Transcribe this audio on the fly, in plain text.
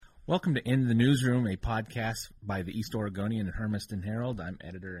Welcome to In the Newsroom, a podcast by the East Oregonian and Hermiston Herald. I'm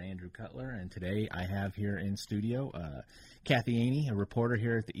editor Andrew Cutler, and today I have here in studio Kathy Aney, a reporter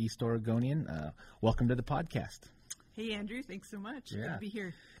here at the East Oregonian. Welcome to the podcast. Hey, Andrew. Thanks so much. Good to be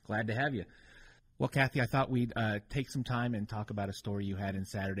here. Glad to have you. Well, Kathy, I thought we'd take some time and talk about a story you had in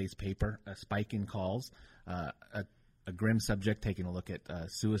Saturday's paper, a spike in calls, a grim subject, taking a look at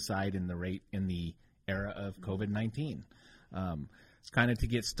suicide and the rate in the era of COVID-19. Kind of to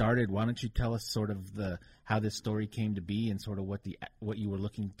get started, why don't you tell us sort of how this story came to be and sort of what you were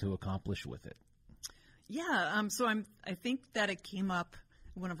looking to accomplish with it? Yeah, so I think that it came up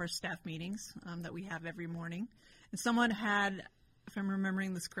in one of our staff meetings that we have every morning, and someone had, if I'm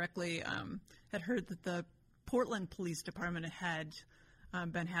remembering this correctly, had heard that the Portland Police Department had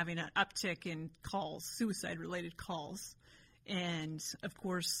been having an uptick in calls, suicide-related calls. And, of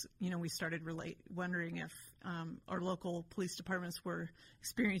course, we started wondering if our local police departments were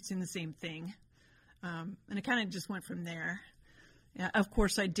experiencing the same thing. And it kind of just went from there. Of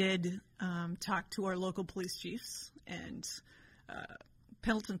course, I did talk to our local police chiefs, and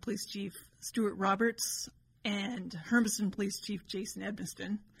Pendleton Police Chief Stuart Roberts and Hermiston Police Chief Jason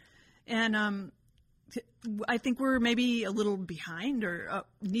Edmiston. And I think we're maybe a little behind, or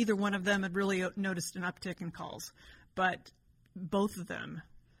neither one of them had really noticed an uptick in calls. But both of them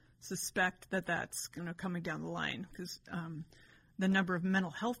suspect that that's coming down the line because the number of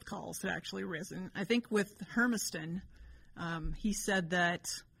mental health calls had actually risen. I think with Hermiston, he said that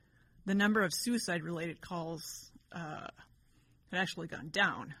the number of suicide-related calls had actually gone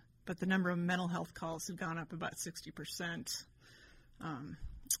down, but the number of mental health calls had gone up about 60%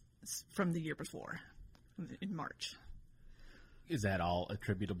 from the year before, in March. Is that all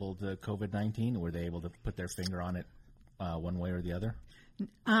attributable to COVID-19, or were they able to put their finger on it one way or the other?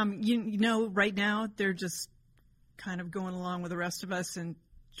 Right now they're just kind of going along with the rest of us and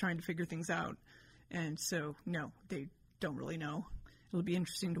trying to figure things out. And so, no, they don't really know. It'll be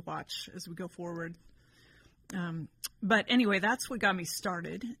interesting to watch as we go forward. But anyway, that's what got me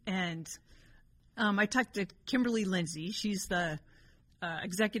started. And I talked to Kimberly Lindsay. She's the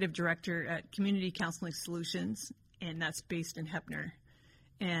executive director at Community Counseling Solutions, and that's based in Heppner.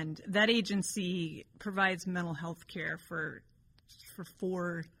 And that agency provides mental health care for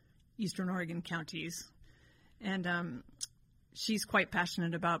 4 Eastern Oregon counties. And she's quite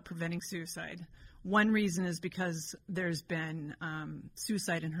passionate about preventing suicide. One reason is because there's been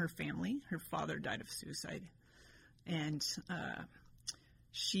suicide in her family. Her father died of suicide. And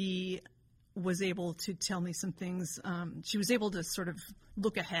she was able to tell me some things. She was able to sort of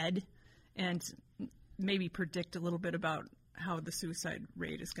look ahead and maybe predict a little bit about how the suicide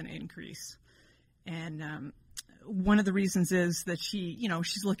rate is going to increase. And one of the reasons is that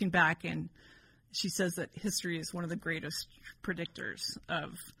she's looking back, and she says that history is one of the greatest predictors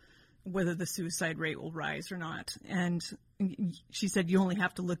of whether the suicide rate will rise or not. And she said you only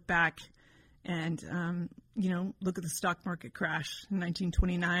have to look back and, look at the stock market crash in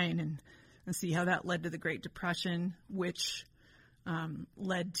 1929 and see how that led to the Great Depression, which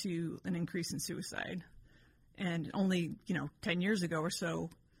led to an increase in suicide. And only, 10 years ago or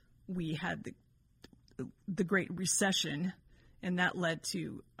so, we had the Great Recession, and that led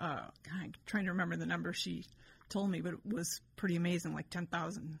to, I'm trying to remember the number she told me, but it was pretty amazing, like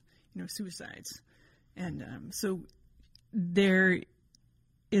 10,000, suicides. And so there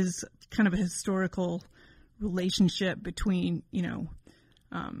is kind of a historical relationship between,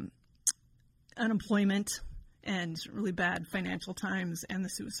 unemployment and really bad financial times and the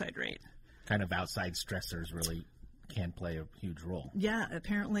suicide rate. Kind of outside stressors really can play a huge role. Yeah,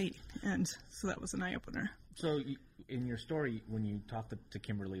 apparently, and so that was an eye-opener. So in your story, when you talked to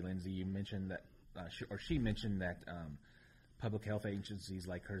Kimberly Lindsay, you mentioned that, she mentioned that public health agencies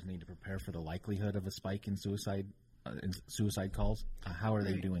like hers need to prepare for the likelihood of a spike in suicide calls. How are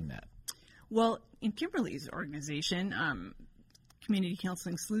they doing that? Well, in Kimberly's organization, Community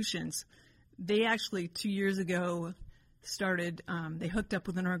Counseling Solutions, they actually 2 years ago started, they hooked up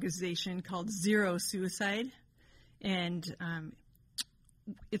with an organization called Zero Suicide, and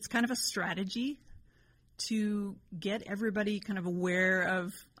it's kind of a strategy to get everybody kind of aware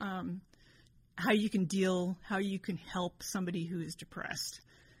of how you can help somebody who is depressed.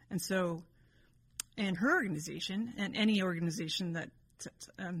 And so, and her organization, and any organization that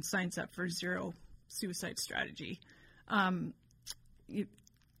signs up for Zero Suicide Strategy,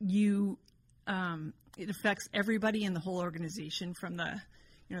 it affects everybody in the whole organization, from the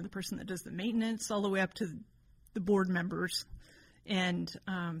person that does the maintenance all the way up to the board members, and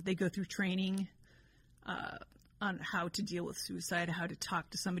they go through training on how to deal with suicide, how to talk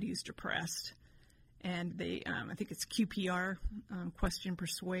to somebody who's depressed, and they, I think it's QPR, question,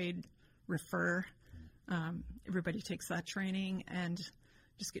 persuade, refer. Everybody takes that training and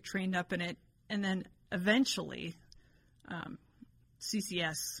just get trained up in it. And then eventually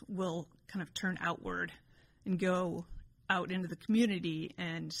CCS will kind of turn outward and go out into the community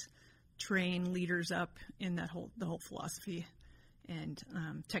and train leaders up in the whole philosophy and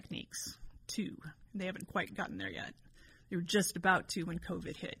techniques too. They haven't quite gotten there yet. They were just about to when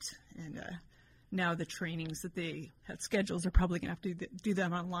COVID hit, and now the trainings that they had schedules are probably going to have to do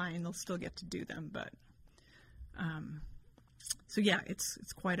them online. They'll still get to do them, but so yeah, it's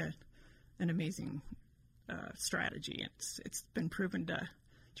quite an amazing strategy. It's been proven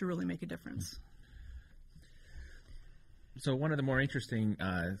to really make a difference. So one of the more interesting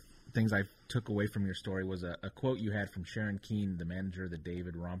things I took away from your story was a quote you had from Sharon Keene, the manager of the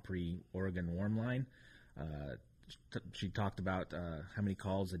David Rompre Oregon Warm Line. She talked about how many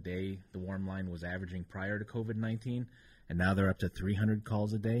calls a day the Warm Line was averaging prior to COVID-19, and now they're up to 300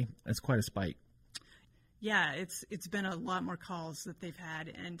 calls a day. That's quite a spike. Yeah, it's been a lot more calls that they've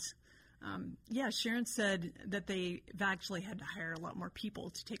had, and Sharon said that they've actually had to hire a lot more people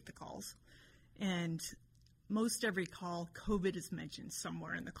to take the calls, and most every call, COVID is mentioned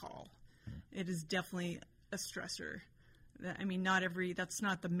somewhere in the call. It is definitely a stressor. I mean, that's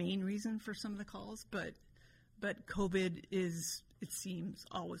not the main reason for some of the calls, but COVID is, it seems,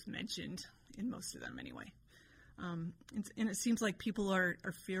 always mentioned in most of them anyway. And it seems like people are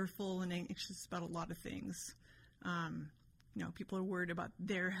fearful and anxious about a lot of things. People are worried about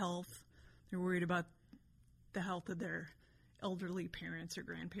their health. They're worried about the health of their elderly parents or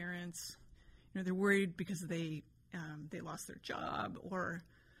grandparents. They're worried because they lost their job, or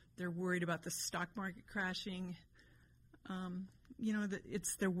they're worried about the stock market crashing.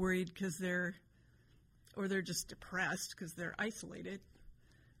 They're worried because they're just depressed because they're isolated.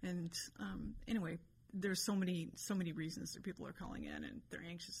 And anyway, there's so many reasons that people are calling in, and they're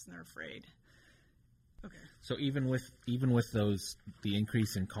anxious and they're afraid. Okay. So even with the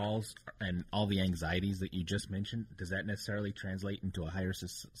increase in calls and all the anxieties that you just mentioned, does that necessarily translate into a higher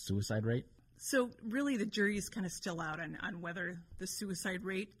suicide rate? So really, the jury is kind of still out on whether the suicide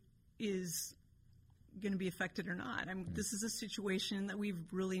rate is going to be affected or not. I mean, this is a situation that we've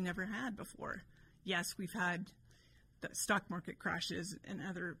really never had before. Yes, we've had the stock market crashes and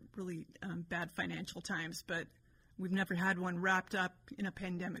other really bad financial times, but we've never had one wrapped up in a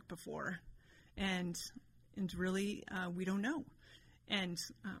pandemic before. And really, we don't know. And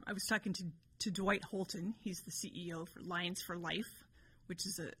I was talking to Dwight Holton. He's the CEO for Lions for Life, which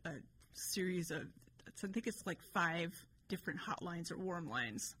is a series of, I think it's like 5 different hotlines or warm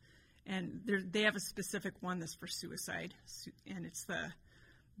lines. And they have a specific one that's for suicide. And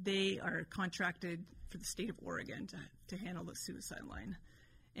they are contracted for the state of Oregon to handle the suicide line.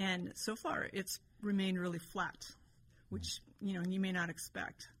 And so far, it's remained really flat, which, you may not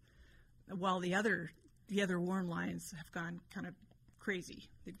expect. While the other warm lines have gone kind of crazy.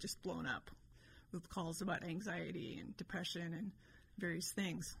 They've just blown up with calls about anxiety and depression and various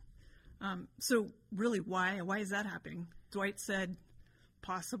things. So really, why is that happening? Dwight said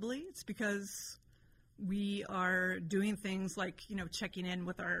possibly it's because we are doing things like, checking in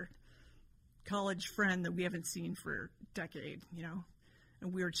with our college friend that we haven't seen for a decade,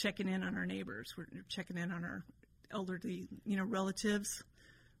 and we're checking in on our neighbors. We're checking in on our elderly, relatives.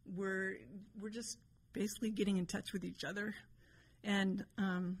 We're just basically getting in touch with each other. And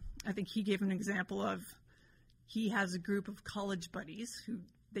I think he gave an example of he has a group of college buddies who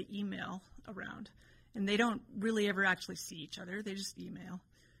they email around, and they don't really ever actually see each other. They just email.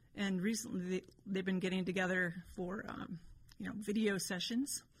 And recently they've been getting together for, video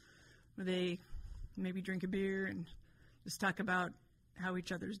sessions where they maybe drink a beer and just talk about how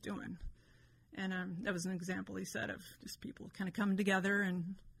each other's doing. And that was an example, he said, of just people kind of coming together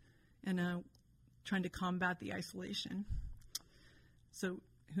and trying to combat the isolation. So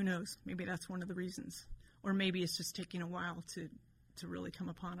who knows? Maybe that's one of the reasons. Or maybe it's just taking a while to really come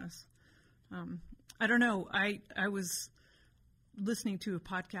upon us. I don't know. I was listening to a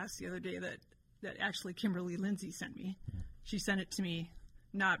podcast the other day that actually Kimberly Lindsay sent me. She sent it to me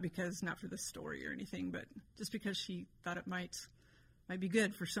not for the story or anything, but just because she thought it might be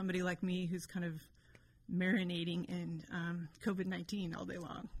good for somebody like me who's kind of marinating in COVID-19 all day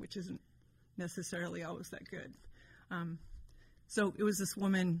long, which isn't necessarily always that good. So it was this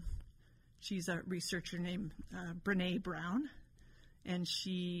woman, she's a researcher named Brene Brown, and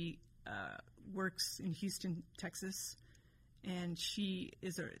she works in Houston, Texas, and she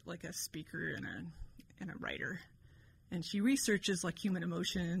is a speaker and a writer, and she researches like human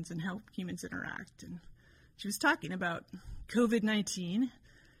emotions and how humans interact. And she was talking about COVID-19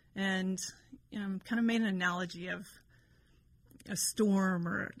 and kind of made an analogy of a storm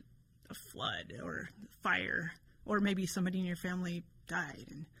or a flood or fire, or maybe somebody in your family died.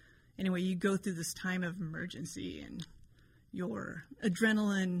 And anyway, you go through this time of emergency, and your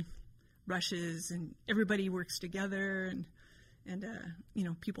adrenaline rushes, and everybody works together, and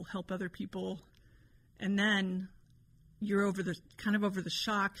people help other people, and then you're over the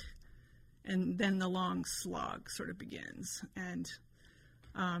shock, and then the long slog sort of begins. And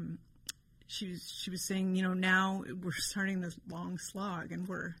she was saying, now we're starting this long slog, and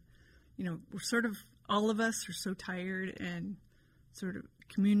we're sort of, all of us are so tired and sort of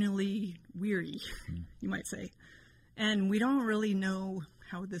communally weary, you might say, and we don't really know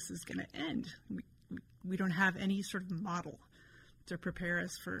how this is going to end. We don't have any sort of model to prepare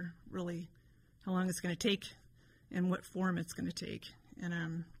us for really how long it's going to take and what form it's going to take.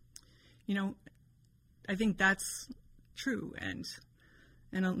 And I think that's true, and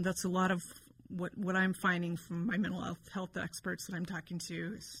that's a lot of what I'm finding from my mental health experts that I'm talking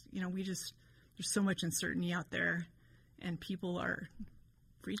to is, there's so much uncertainty out there, and people are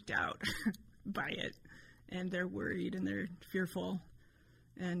freaked out by it, and they're worried and they're fearful.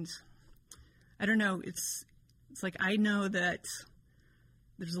 And I don't know, it's like, I know that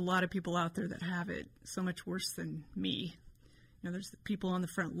there's a lot of people out there that have it so much worse than me. There's the people on the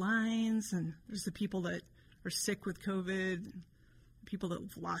front lines, and there's the people that are sick with COVID, people that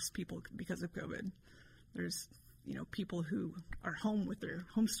have lost people because of COVID. There's, people who are home with their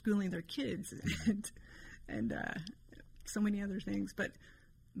homeschooling their kids, and so many other things. But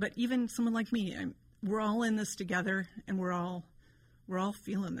even someone like me, we're all in this together, and we're all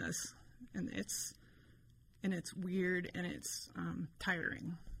feeling this, and it's weird, and it's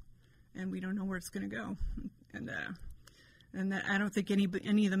tiring, and we don't know where it's going to go, and that I don't think any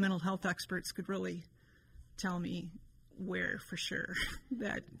of the mental health experts could really tell me where for sure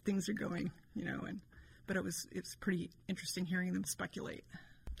that things are going, but it's pretty interesting hearing them speculate.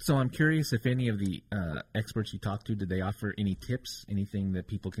 So I'm curious if any of the experts you talked to, did they offer any tips, anything that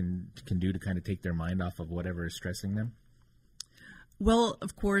people can do to kind of take their mind off of whatever is stressing them? Well,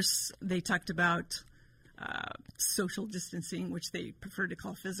 of course, they talked about social distancing, which they prefer to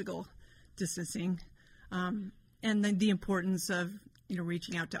call physical distancing, and then the importance of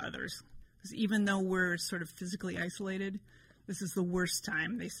reaching out to others. Because even though we're sort of physically isolated, this is the worst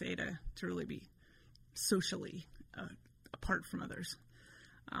time, they say, to really be socially apart from others.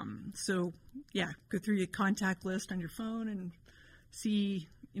 So, go through your contact list on your phone and see,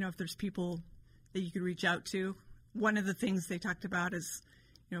 if there's people that you could reach out to. One of the things they talked about is,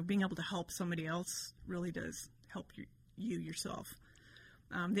 being able to help somebody else really does help you yourself.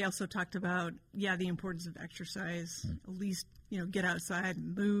 They also talked about, the importance of exercise, at least, get outside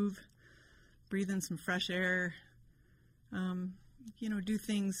and move, breathe in some fresh air, do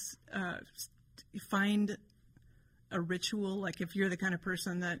things, find a ritual. Like if you're the kind of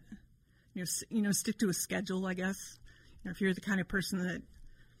person that, stick to a schedule, I guess. If you're the kind of person that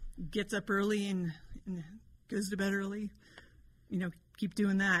gets up early and goes to bed early, keep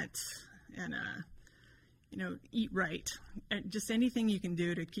doing that, and, eat right. And just anything you can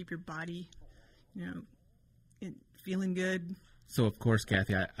do to keep your body, feeling good. So, of course,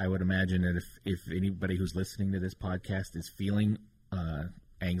 Kathy, I would imagine that if anybody who's listening to this podcast is feeling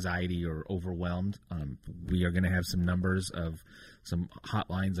anxiety or overwhelmed, we are going to have some numbers of some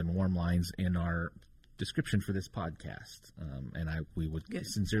hotlines and warm lines in our description for this podcast. And we would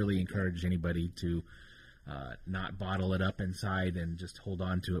sincerely encourage anybody to not bottle it up inside and just hold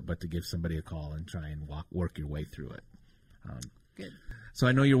on to it, but to give somebody a call and try and work your way through it. Good. So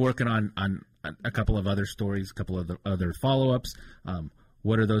I know you're working on a couple of other stories, a couple of other follow-ups.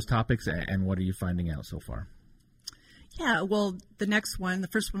 What are those topics, and what are you finding out so far? Yeah, well, the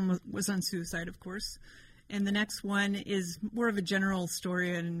first one was on suicide, of course, and the next one is more of a general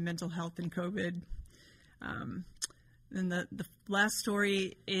story on mental health and COVID. And the last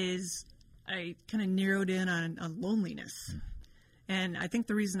story is I kind of narrowed in on loneliness. And I think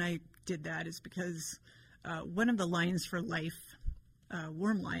the reason I did that is because one of the Lines for Life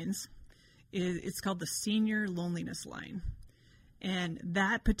worm lines it's called the Senior Loneliness Line. And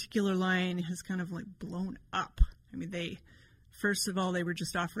that particular line has kind of like blown up. I mean, first of all, they were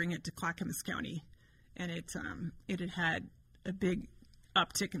just offering it to Clackamas County, and it had a big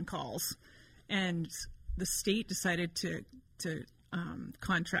uptick in calls. And the state decided to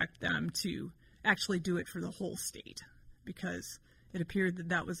contract them to actually do it for the whole state because it appeared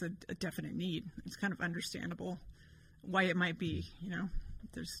that was a definite need. It's kind of understandable why it might be,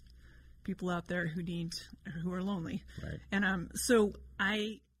 there's people out there who are lonely. Right. And so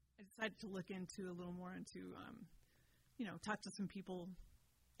I decided to look into a little more into, talk to some people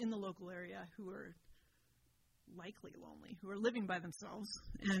in the local area who are likely lonely, who are living by themselves,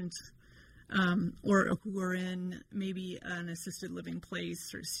 and or who are in maybe an assisted living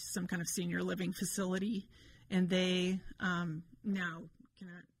place or some kind of senior living facility, and they now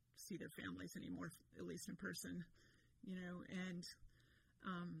cannot see their families anymore, at least in person, and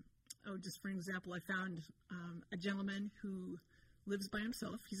just for an example, I found a gentleman who lives by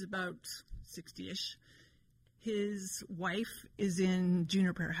himself. He's about 60-ish. His wife is in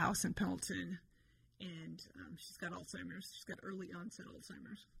Juniper House in Pendleton, and she's got Alzheimer's. She's got early onset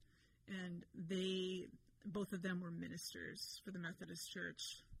Alzheimer's. And both of them were ministers for the Methodist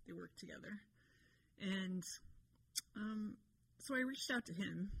Church. They worked together. And so I reached out to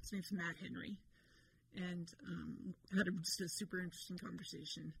him. His name's Matt Henry. And had just a super interesting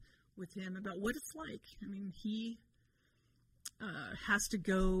conversation with him about what it's like. I mean, he has to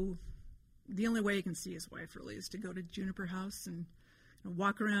go, the only way he can see his wife really is to go to Juniper House and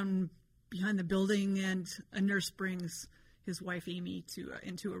walk around behind the building, and a nurse brings his wife Amy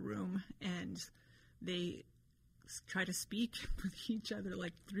into a room, and they try to speak with each other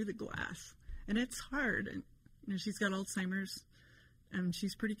like through the glass, and it's hard. And she's got Alzheimer's, and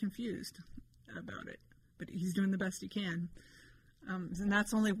she's pretty confused about it, but he's doing the best he can. And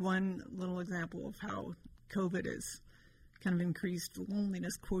that's only one little example of how COVID has kind of increased the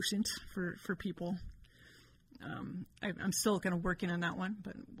loneliness quotient for people. I'm still kind of working on that one,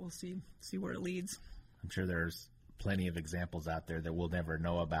 but we'll see where it leads. I'm sure there's plenty of examples out there that we'll never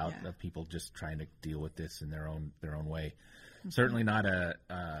know about of people just trying to deal with this in their own way. Mm-hmm. Certainly not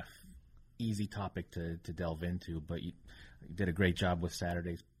a easy topic to delve into, but you did a great job with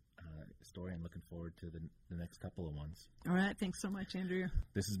Saturday's story. I'm looking forward to the next couple of ones. All right. Thanks so much, Andrew.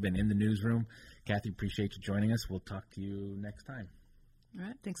 This has been In the Newsroom. Kathy, appreciate you joining us. We'll talk to you next time. All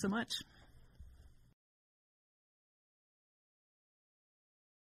right. Thanks so much.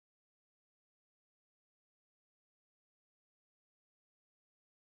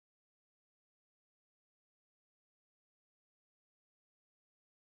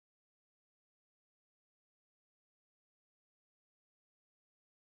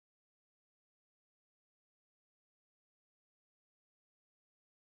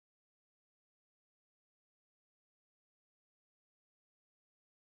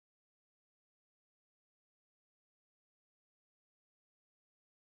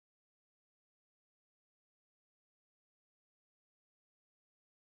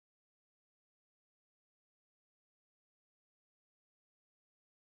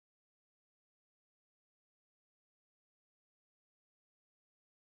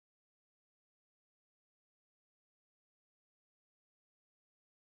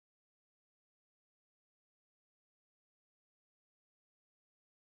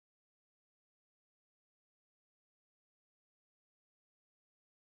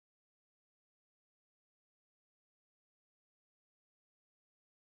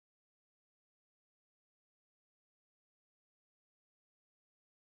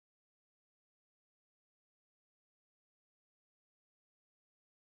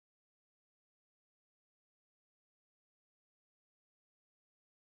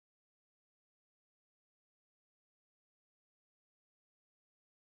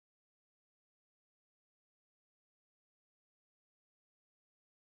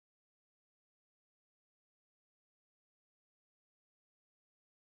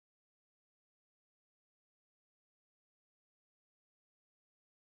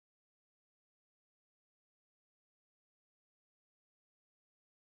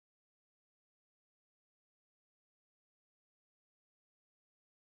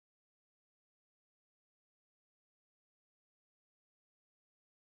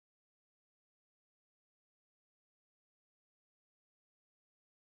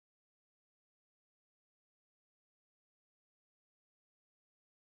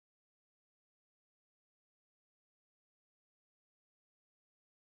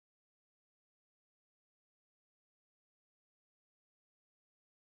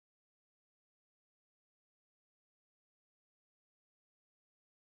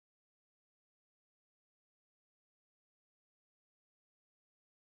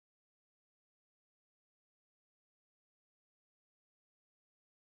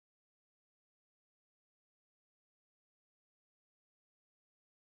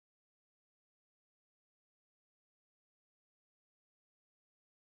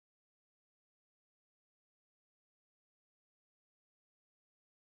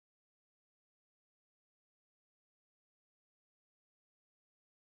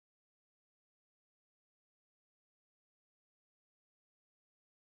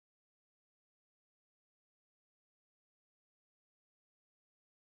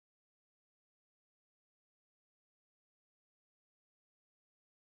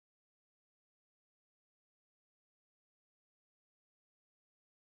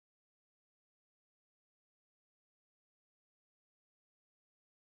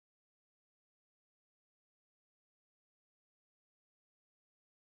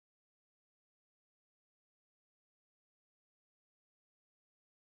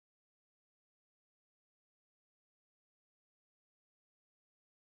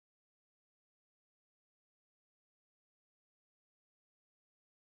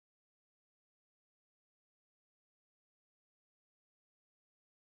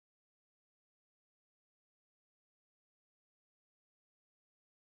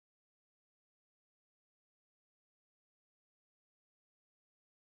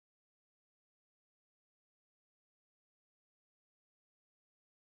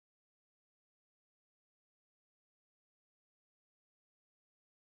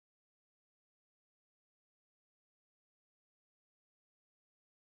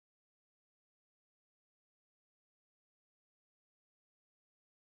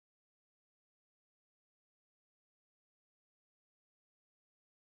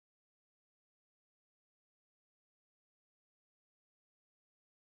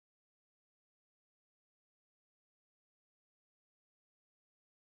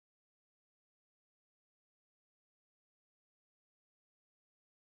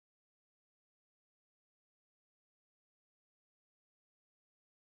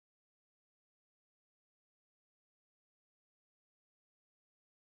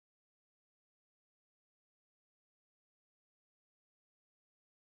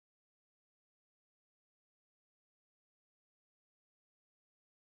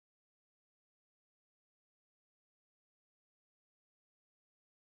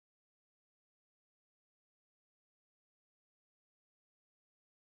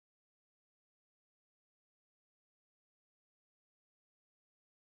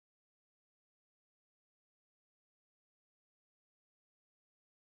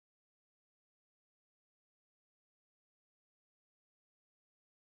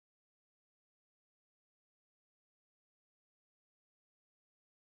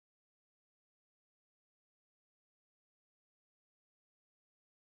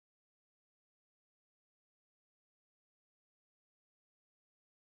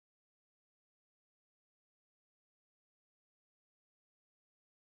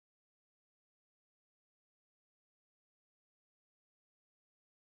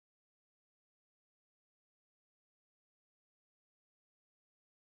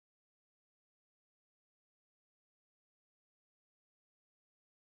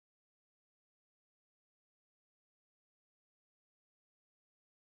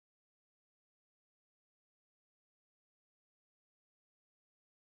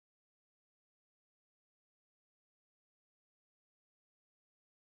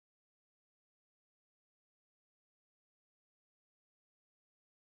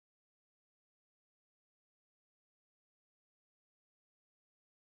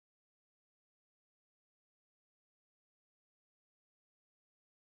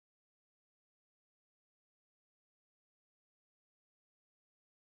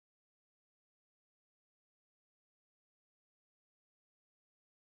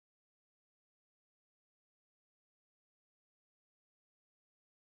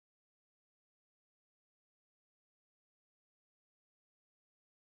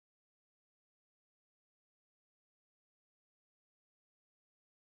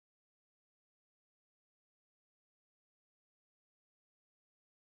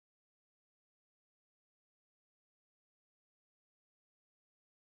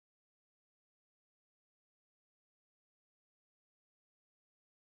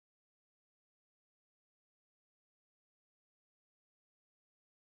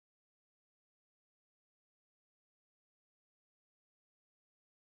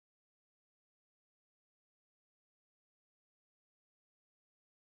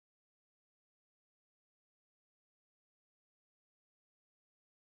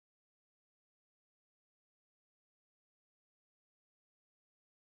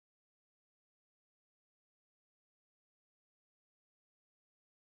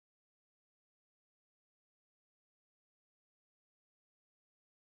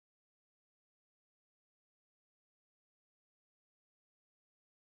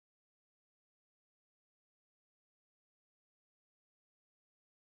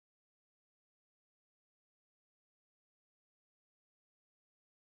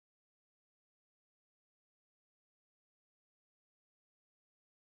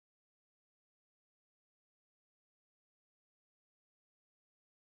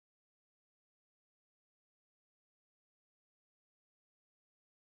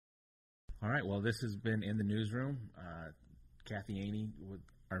 All right. Well, this has been In the Newsroom. Kathy Aney with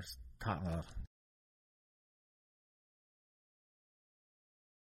our top.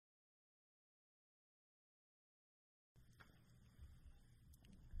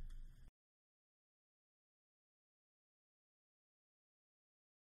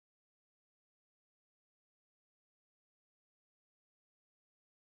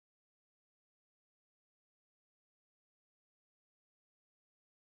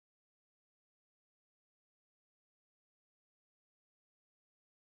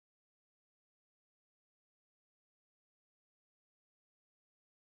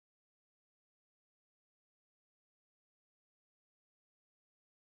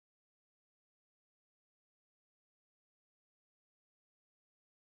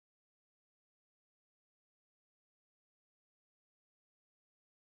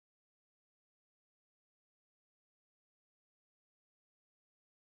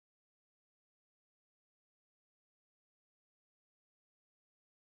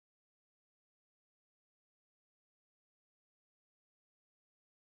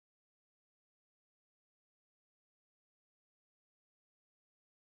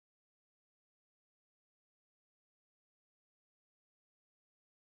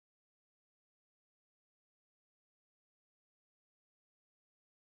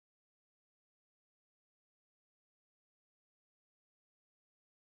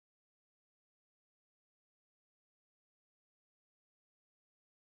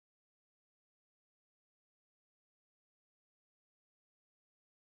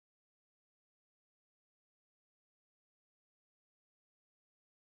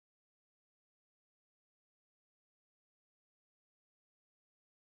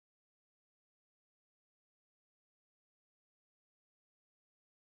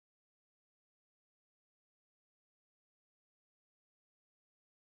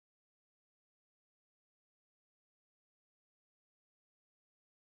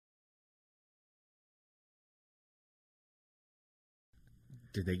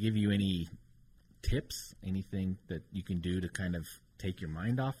 Did they give you any tips, anything that you can do to kind of take your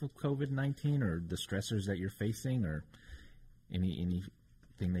mind off of COVID-19 or the stressors that you're facing, or anything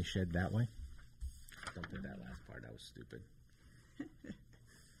they shed that way? Don't do that last part. That was stupid.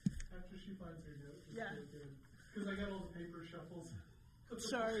 After she finds her note, just Yeah. Because I got all the paper shuffles.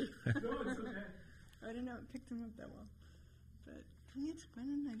 Sorry. No, it's okay. I didn't know it picked them up that well. But why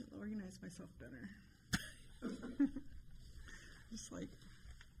didn't I organize myself better? Just like,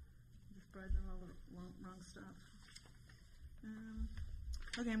 just brought in all the wrong stuff.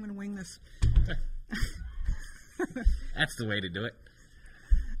 Okay, I'm going to wing this. That's the way to do it.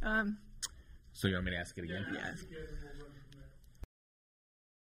 Um, So you want me to ask it again? Yes. Yeah, and we'll run from there.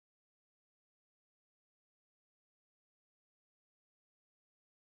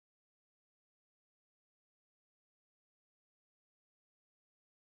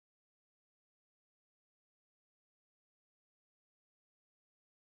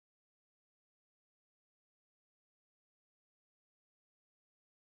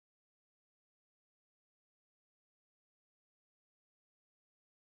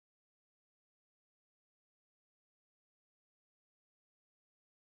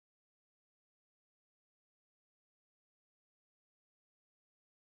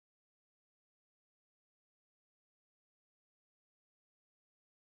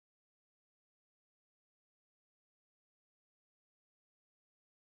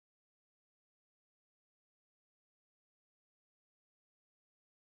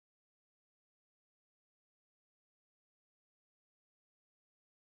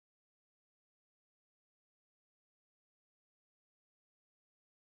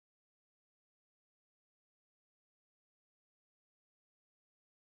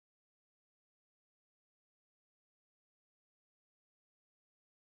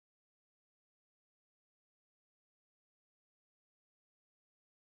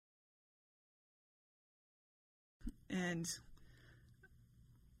 and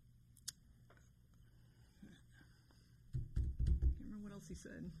I can't remember what else he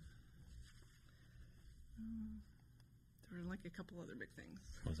said. There were like a couple other big things.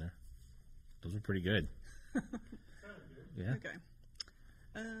 Was there? Those were pretty good. Yeah. Okay.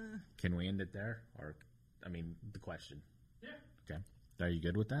 Can we end it there? Or, I mean, the question. Yeah. Okay. Are you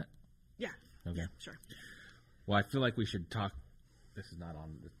good with that? Yeah. Okay. Sure. Well, I feel like we should talk. This is not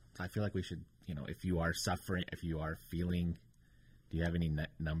on. I feel like we should, if you are suffering, if you are feeling, do you have any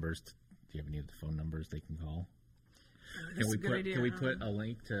numbers? Do you have any of the phone numbers they can call? That's a good idea. Can we put a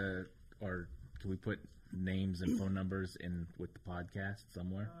link to, or can we put names and phone numbers in with the podcast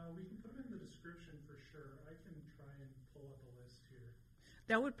somewhere? We can put them in the description for sure. I can try and pull up a list here.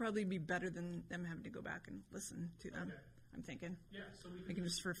 That would probably be better than them having to go back and listen to them. Okay. I'm thinking. Yeah, so We can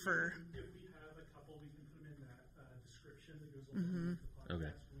just refer. If we have a couple, we can put them in that description that goes along with the podcast.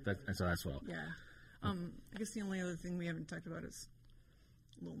 Okay, when we so that's well. Yeah. I guess the only other thing we haven't talked about is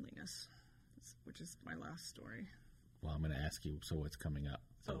loneliness, which is my last story. Well, I'm going to ask you. So what's coming up?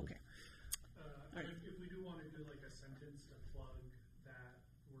 So, Okay. And if we do want to do like a sentence to plug that,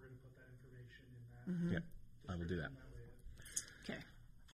 we're going to put that information in that. Yeah, I will do that. description